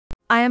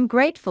I am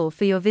grateful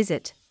for your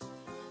visit.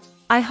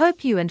 I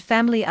hope you and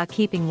family are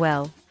keeping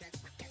well.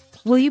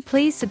 Will you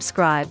please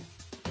subscribe?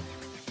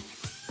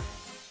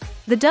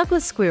 The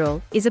Douglas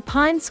squirrel is a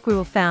pine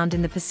squirrel found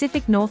in the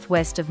Pacific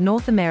Northwest of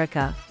North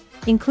America,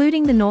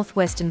 including the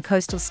northwestern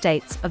coastal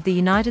states of the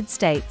United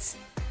States,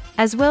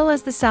 as well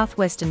as the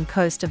southwestern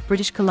coast of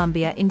British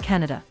Columbia in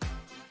Canada.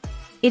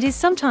 It is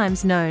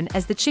sometimes known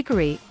as the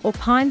chickaree or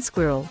pine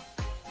squirrel,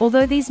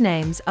 although these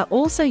names are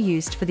also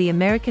used for the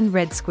American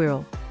red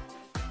squirrel.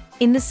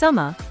 In the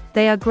summer,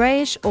 they are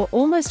greyish or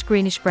almost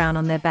greenish-brown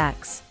on their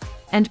backs,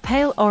 and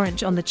pale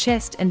orange on the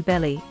chest and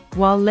belly,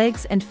 while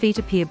legs and feet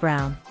appear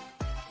brown.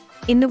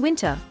 In the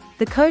winter,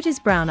 the coat is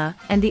browner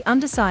and the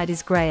underside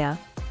is greyer.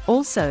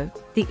 Also,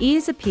 the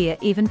ears appear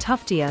even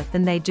tuftier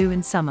than they do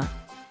in summer.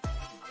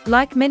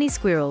 Like many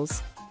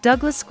squirrels,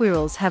 Douglas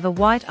squirrels have a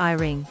white eye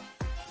ring.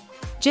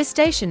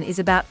 Gestation is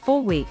about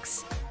 4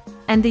 weeks,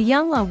 and the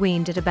young are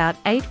weaned at about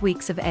 8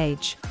 weeks of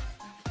age.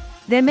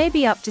 There may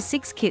be up to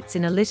 6 kits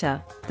in a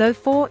litter, though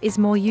 4 is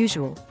more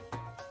usual.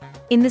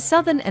 In the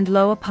southern and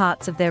lower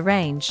parts of their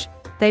range,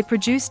 they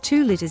produce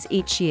 2 litters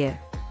each year.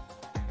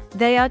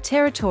 They are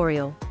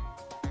territorial.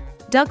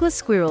 Douglas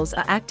squirrels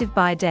are active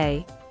by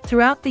day,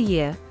 throughout the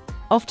year,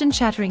 often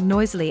chattering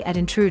noisily at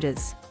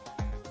intruders.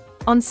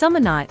 On summer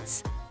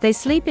nights, they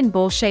sleep in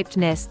ball-shaped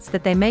nests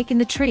that they make in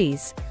the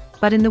trees,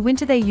 but in the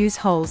winter they use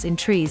holes in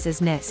trees as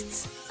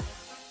nests.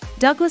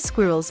 Douglas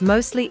squirrels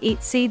mostly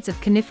eat seeds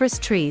of coniferous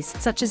trees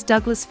such as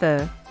Douglas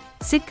fir,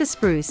 Sitka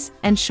spruce,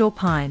 and shore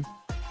pine.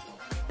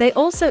 They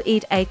also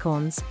eat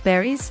acorns,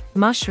 berries,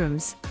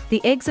 mushrooms, the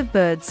eggs of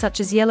birds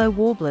such as yellow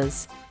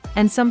warblers,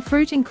 and some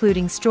fruit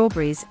including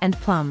strawberries and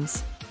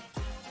plums.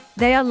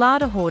 They are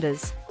larder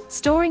hoarders,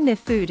 storing their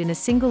food in a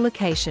single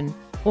location,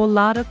 or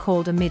larder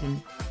called a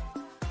midden.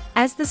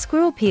 As the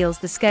squirrel peels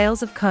the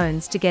scales of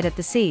cones to get at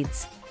the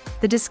seeds,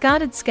 the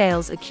discarded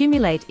scales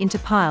accumulate into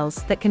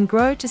piles that can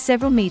grow to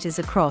several meters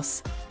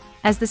across,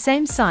 as the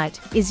same site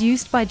is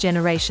used by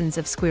generations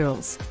of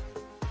squirrels.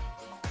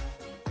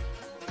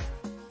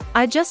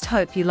 I just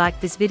hope you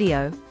liked this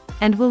video,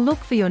 and will look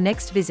for your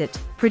next visit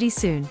pretty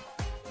soon.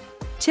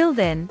 Till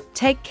then,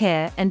 take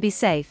care and be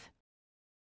safe.